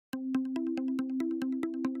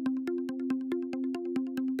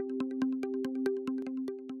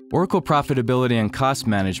Oracle Profitability and Cost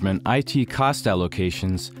Management IT Cost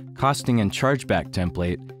Allocations, Costing and Chargeback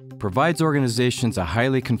template provides organizations a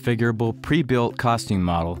highly configurable pre-built costing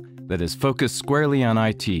model that is focused squarely on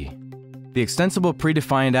IT. The extensible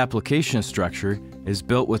predefined application structure is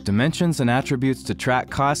built with dimensions and attributes to track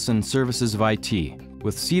costs and services of IT,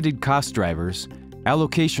 with seeded cost drivers,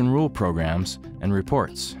 allocation rule programs, and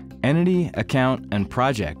reports. Entity, account, and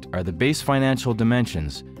project are the base financial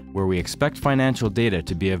dimensions where we expect financial data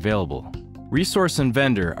to be available. Resource and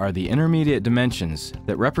vendor are the intermediate dimensions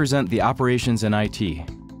that represent the operations in IT.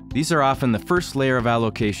 These are often the first layer of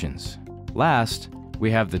allocations. Last,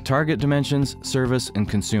 we have the target dimensions, service, and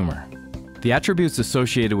consumer. The attributes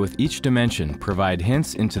associated with each dimension provide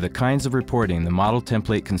hints into the kinds of reporting the model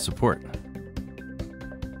template can support.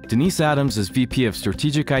 Denise Adams is VP of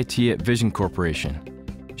Strategic IT at Vision Corporation.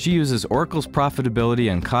 She uses Oracle's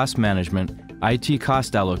Profitability and Cost Management IT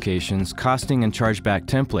Cost Allocations, Costing and Chargeback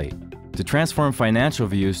template to transform financial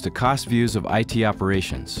views to cost views of IT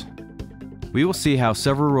operations. We will see how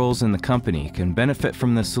several roles in the company can benefit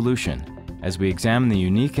from this solution as we examine the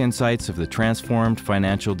unique insights of the transformed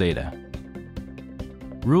financial data.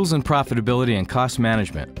 Rules in Profitability and Cost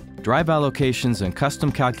Management drive allocations and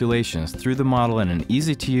custom calculations through the model in an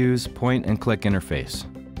easy-to-use point-and-click interface.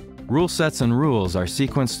 Rule sets and rules are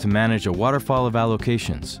sequenced to manage a waterfall of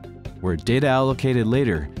allocations, where data allocated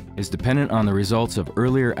later is dependent on the results of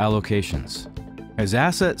earlier allocations. As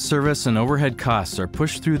asset, service, and overhead costs are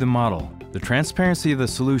pushed through the model, the transparency of the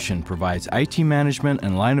solution provides IT management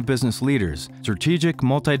and line of business leaders strategic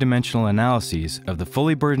multidimensional analyses of the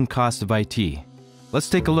fully burdened cost of IT. Let's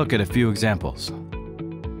take a look at a few examples.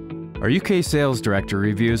 Our UK sales director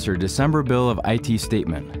reviews her December bill of IT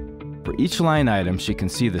statement. For each line item, she can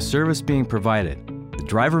see the service being provided, the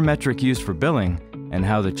driver metric used for billing, and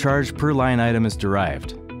how the charge per line item is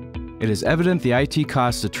derived. It is evident the IT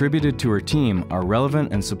costs attributed to her team are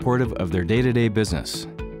relevant and supportive of their day-to-day business.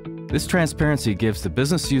 This transparency gives the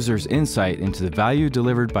business users insight into the value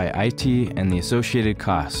delivered by IT and the associated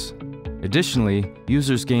costs. Additionally,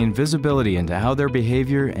 users gain visibility into how their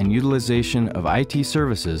behavior and utilization of IT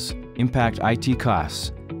services impact IT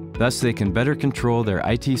costs. Thus, they can better control their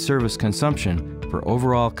IT service consumption for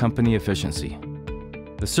overall company efficiency.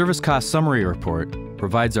 The Service Cost Summary Report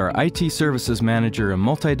provides our IT Services Manager a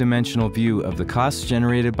multidimensional view of the costs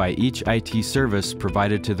generated by each IT service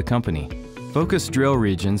provided to the company. Focused drill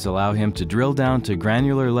regions allow him to drill down to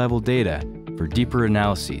granular level data for deeper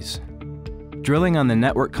analyses. Drilling on the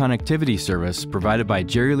network connectivity service provided by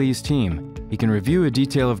Jerry Lee's team, he can review a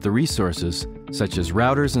detail of the resources, such as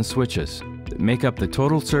routers and switches, that make up the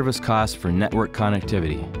total service cost for network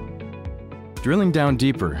connectivity. Drilling down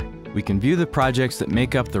deeper, we can view the projects that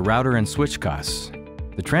make up the router and switch costs.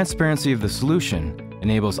 The transparency of the solution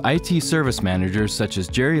enables IT service managers such as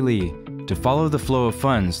Jerry Lee to follow the flow of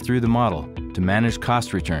funds through the model to manage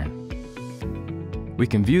cost return. We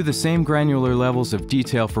can view the same granular levels of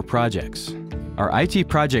detail for projects. Our IT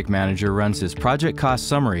project manager runs his project cost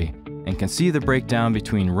summary and can see the breakdown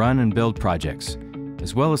between run and build projects,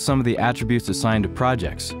 as well as some of the attributes assigned to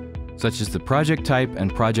projects, such as the project type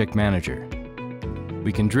and project manager.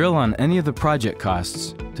 We can drill on any of the project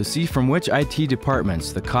costs to see from which IT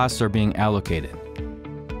departments the costs are being allocated.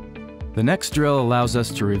 The next drill allows us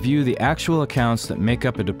to review the actual accounts that make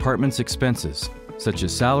up a department's expenses, such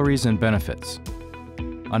as salaries and benefits.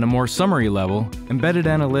 On a more summary level, embedded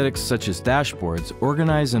analytics such as dashboards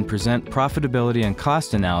organize and present profitability and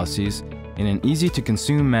cost analyses in an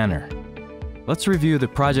easy-to-consume manner. Let's review the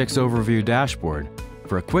Projects Overview dashboard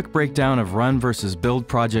for a quick breakdown of run versus build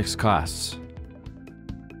projects costs.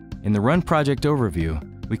 In the Run Project Overview,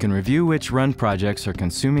 we can review which run projects are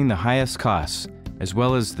consuming the highest costs, as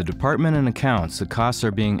well as the department and accounts the costs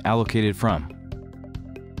are being allocated from.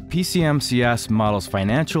 PCMCS models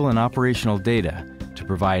financial and operational data to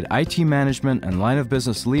provide IT management and line of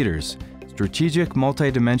business leaders strategic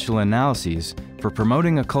multidimensional analyses for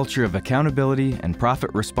promoting a culture of accountability and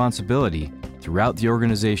profit responsibility throughout the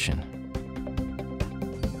organization.